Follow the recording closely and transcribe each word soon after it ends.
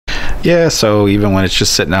Yeah, so even when it's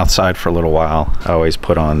just sitting outside for a little while, I always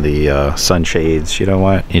put on the sunshades. You know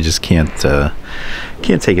what? You just can't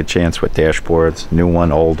take a chance with dashboards. New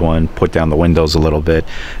one, old one. Put down the windows a little bit.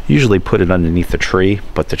 Usually put it underneath the tree,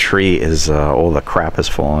 but the tree is all the crap has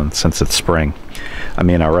fallen since it's spring. I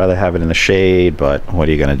mean, I'd rather have it in the shade, but what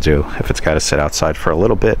are you gonna do if it's got to sit outside for a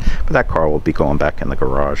little bit? But that car will be going back in the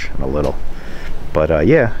garage in a little. But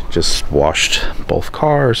yeah, just washed both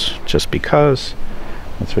cars just because.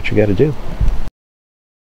 That's what you got to do.